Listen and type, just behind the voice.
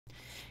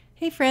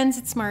Hey friends,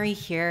 it's Mari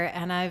here,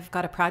 and I've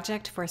got a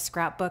project for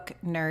Scrapbook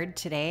Nerd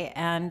today.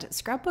 And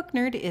Scrapbook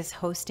Nerd is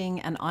hosting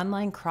an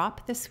online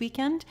crop this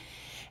weekend,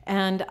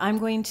 and I'm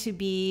going to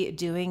be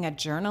doing a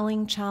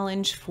journaling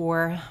challenge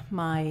for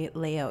my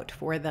layout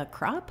for the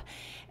crop.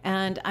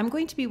 And I'm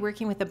going to be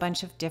working with a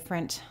bunch of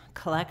different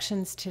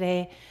collections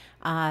today.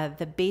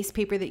 The base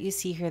paper that you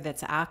see here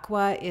that's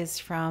aqua is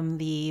from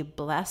the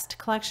Blessed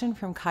collection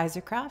from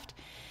Kaisercraft.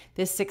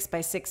 This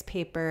 6x6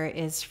 paper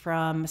is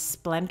from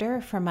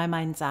Splendor from My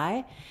Mind's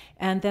Eye.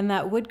 And then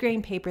that wood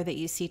grain paper that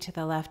you see to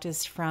the left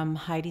is from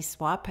Heidi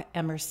Swap,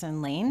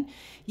 Emerson Lane.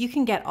 You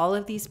can get all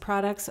of these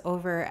products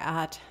over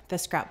at the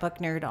Scrapbook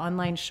Nerd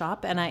online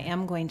shop, and I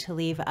am going to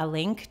leave a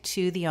link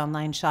to the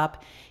online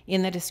shop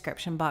in the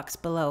description box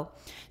below.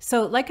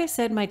 So like I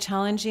said, my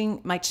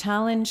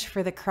challenge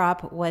for the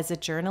crop was a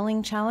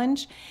journaling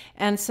challenge.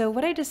 And so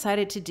what I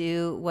decided to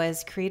do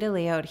was create a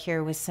layout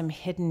here with some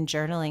hidden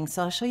journaling.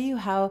 So I'll show you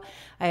how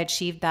I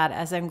achieved that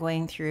as I'm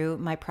going through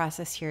my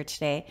process here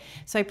today.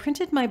 So I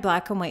printed my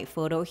black and white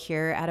photo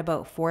here at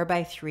about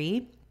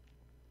 4x3.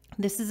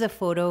 This is a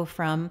photo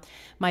from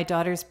my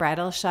daughter's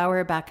bridal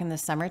shower back in the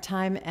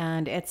summertime,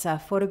 and it's a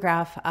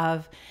photograph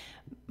of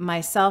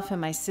myself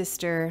and my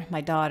sister, my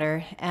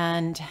daughter,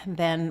 and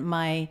then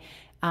my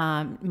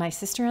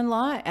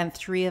sister-in-law and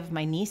 3 of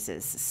my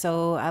nieces.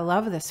 So I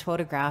love this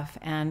photograph,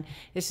 and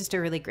it's just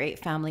a really great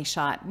family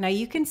shot. Now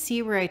you can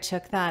see where I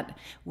took that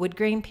wood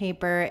grain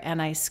paper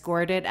and I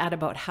scored it at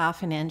about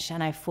 1/2 inch,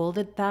 and I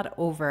folded that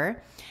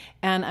over.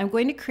 And I'm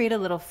going to create a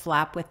little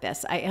flap with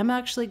this. I am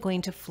actually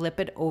going to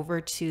flip it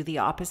over to the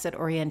opposite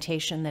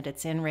orientation that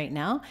it's in right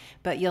now,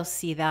 but you'll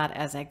see that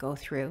as I go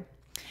through.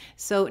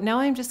 So now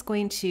I'm just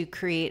going to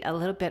create a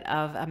little bit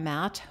of a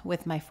mat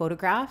with my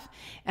photograph,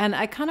 and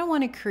I kind of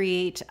want to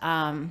create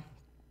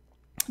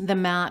the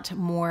mat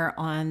more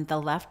on the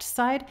left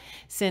side,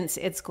 since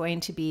it's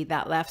going to be,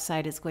 that left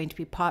side is going to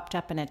be popped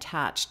up and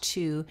attached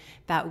to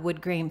that wood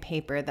grain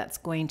paper that's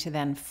going to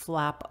then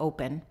flap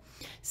open.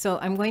 So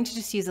I'm going to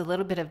just use a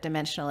little bit of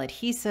dimensional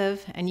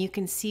adhesive, and you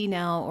can see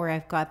now where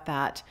I've got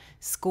that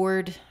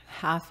scored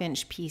 1/2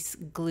 inch piece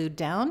glued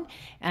down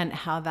and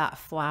how that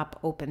flap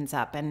opens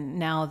up. And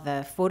now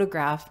the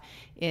photograph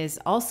is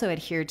also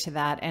adhered to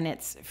that, and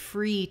it's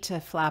free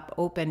to flap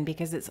open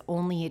because it's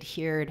only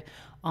adhered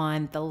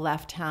on the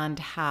left-hand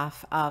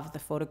half of the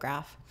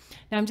photograph.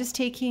 Now I'm just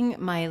taking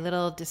my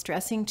little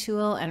distressing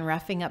tool and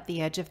roughing up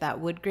the edge of that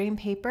wood grain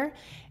paper.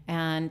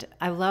 And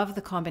I love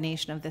the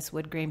combination of this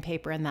wood grain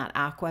paper and that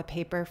aqua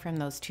paper from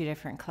those 2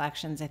 different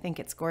collections. I think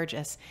it's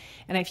gorgeous.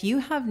 And if you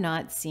have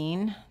not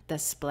seen the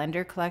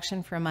Splendor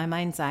collection from My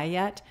Mind's Eye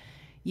yet,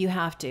 you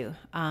have to.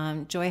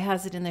 Joy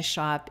has it in the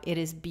shop. It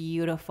is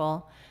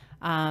beautiful.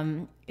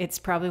 It's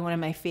probably one of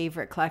my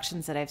favorite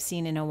collections that I've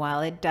seen in a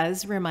while. It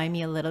does remind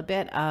me a little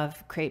bit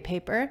of crepe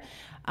paper,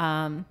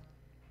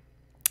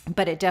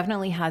 but it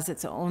definitely has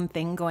its own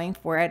thing going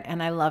for it,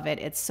 and I love it.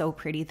 It's so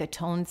pretty. The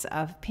tones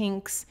of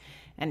pinks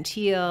and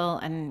teal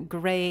and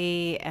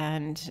gray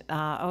and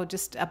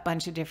just a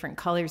bunch of different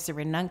colors. The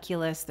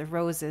ranunculus, the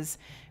roses,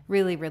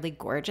 really, really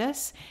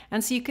gorgeous.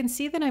 And so you can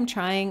see that I'm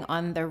trying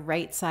on the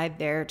right side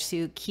there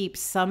to keep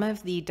some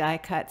of the die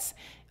cuts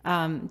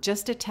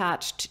just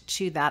attached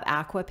to that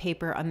aqua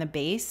paper on the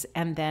base,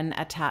 and then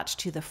attached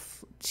to the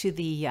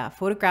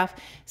photograph,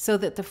 so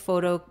that the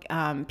photo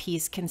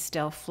piece can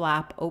still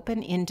flap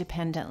open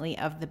independently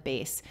of the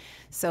base.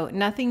 So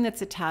nothing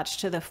that's attached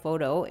to the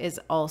photo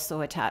is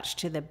also attached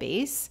to the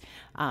base.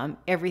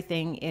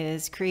 Everything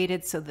is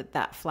created so that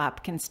that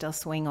flap can still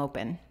swing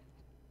open.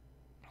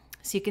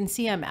 So you can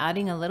see I'm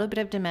adding a little bit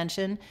of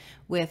dimension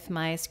with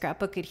my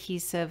Scrapbook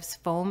Adhesives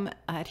foam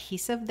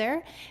adhesive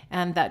there,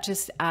 and that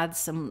just adds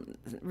some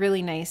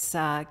really nice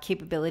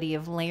capability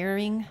of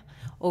layering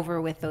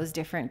over with those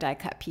different die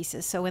cut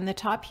pieces. So when the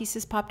top piece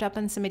is popped up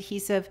on some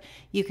adhesive,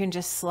 you can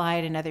just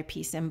slide another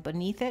piece in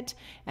beneath it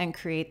and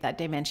create that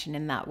dimension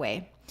in that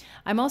way.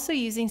 I'm also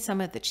using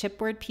some of the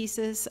chipboard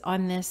pieces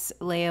on this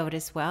layout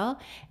as well,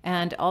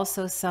 and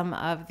also some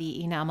of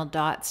the enamel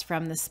dots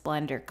from the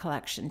Splendor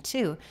collection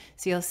too.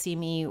 So you'll see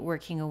me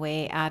working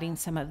away, adding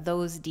some of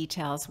those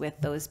details with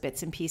those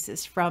bits and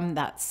pieces from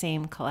that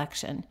same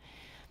collection.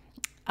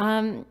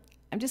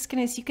 I'm just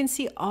gonna, so you can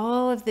see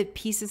all of the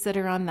pieces that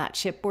are on that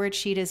chipboard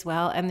sheet as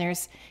well. And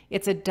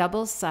it's a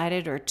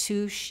double-sided or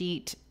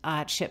 2-sheet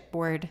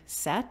chipboard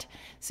set.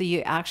 So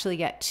you actually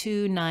get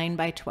 2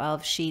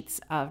 9x12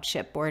 sheets of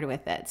chipboard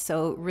with it.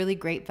 So really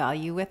great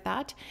value with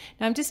that.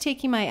 Now I'm just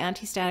taking my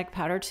anti-static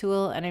powder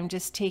tool, and I'm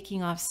just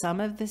taking off some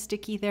of the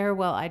sticky there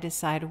while I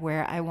decide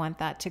where I want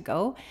that to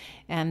go.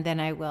 And then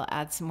I will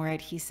add some more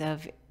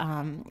adhesive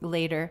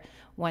later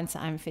once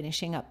I'm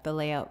finishing up the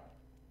layout.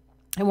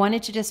 I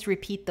wanted to just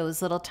repeat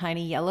those little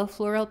tiny yellow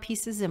floral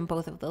pieces in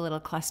both of the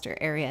little cluster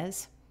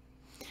areas.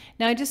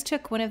 Now I just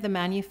took one of the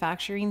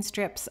manufacturing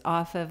strips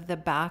off of the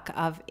back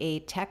of a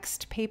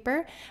text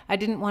paper. I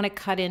didn't want to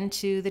cut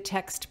into the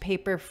text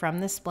paper from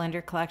the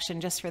Splendor collection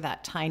just for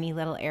that tiny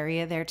little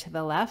area there to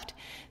the left.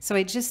 So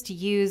I just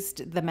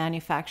used the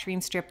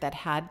manufacturing strip that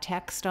had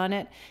text on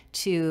it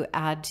to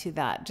add to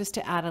that, just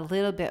to add a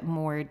little bit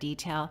more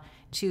detail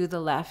to the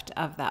left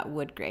of that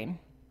wood grain.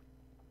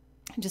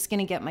 I'm just going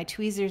to get my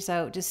tweezers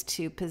out just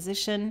to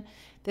position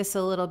this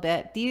a little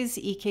bit. These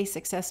EK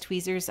Success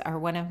tweezers are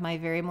one of my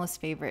very most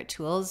favorite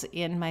tools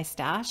in my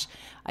stash.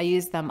 I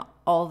use them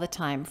all the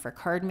time for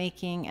card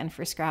making and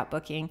for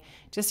scrapbooking,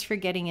 just for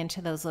getting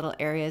into those little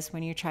areas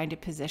when you're trying to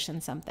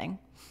position something.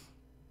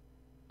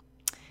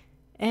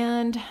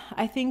 And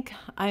I think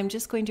I'm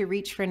just going to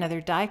reach for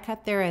another die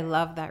cut there. I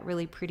love that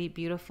really pretty,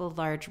 beautiful,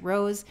 large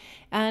rose.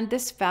 And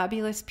this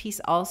fabulous piece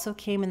also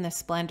came in the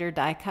Splendor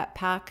die cut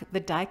pack.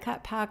 The die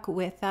cut pack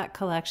with that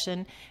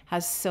collection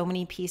has so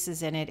many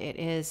pieces in it. It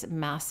is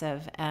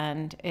massive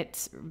and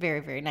it's very,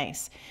 very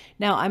nice.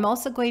 Now I'm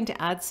also going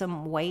to add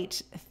some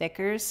white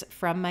thickers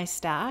from my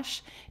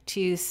stash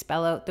to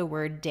spell out the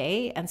word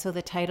day. And so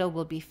the title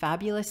will be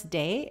Fabulous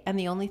Day. And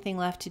the only thing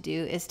left to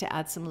do is to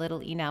add some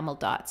little enamel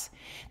dots.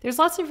 There's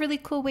lots of really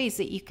cool ways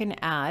that you can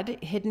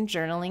add hidden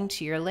journaling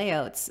to your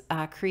layouts.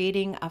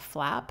 Creating a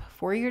flap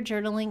for your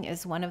journaling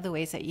is one of the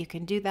ways that you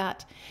can do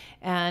that.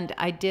 And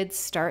I did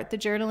start the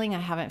journaling. I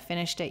haven't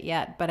finished it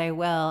yet, but I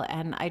will.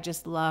 And I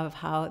just love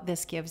how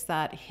this gives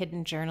that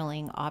hidden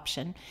journaling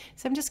option.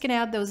 So I'm just going to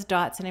add those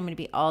dots and I'm going to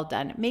be all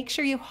done. Make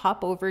sure you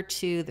hop over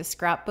to the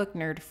Scrapbook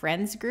Nerd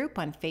Friends group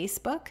on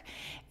Facebook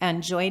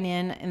and join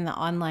in the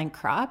online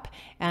crop.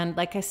 And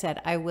like I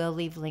said, I will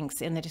leave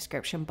links in the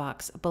description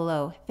box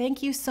below.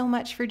 Thank you so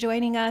much for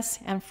joining us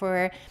and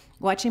for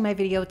watching my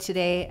video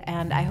today,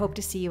 and I hope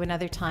to see you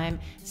another time.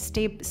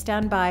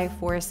 Stand by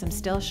for some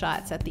still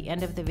shots at the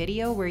end of the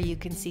video where you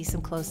can see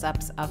some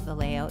close-ups of the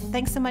layout.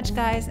 Thanks so much,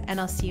 guys,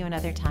 and I'll see you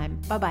another time.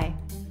 Bye-bye.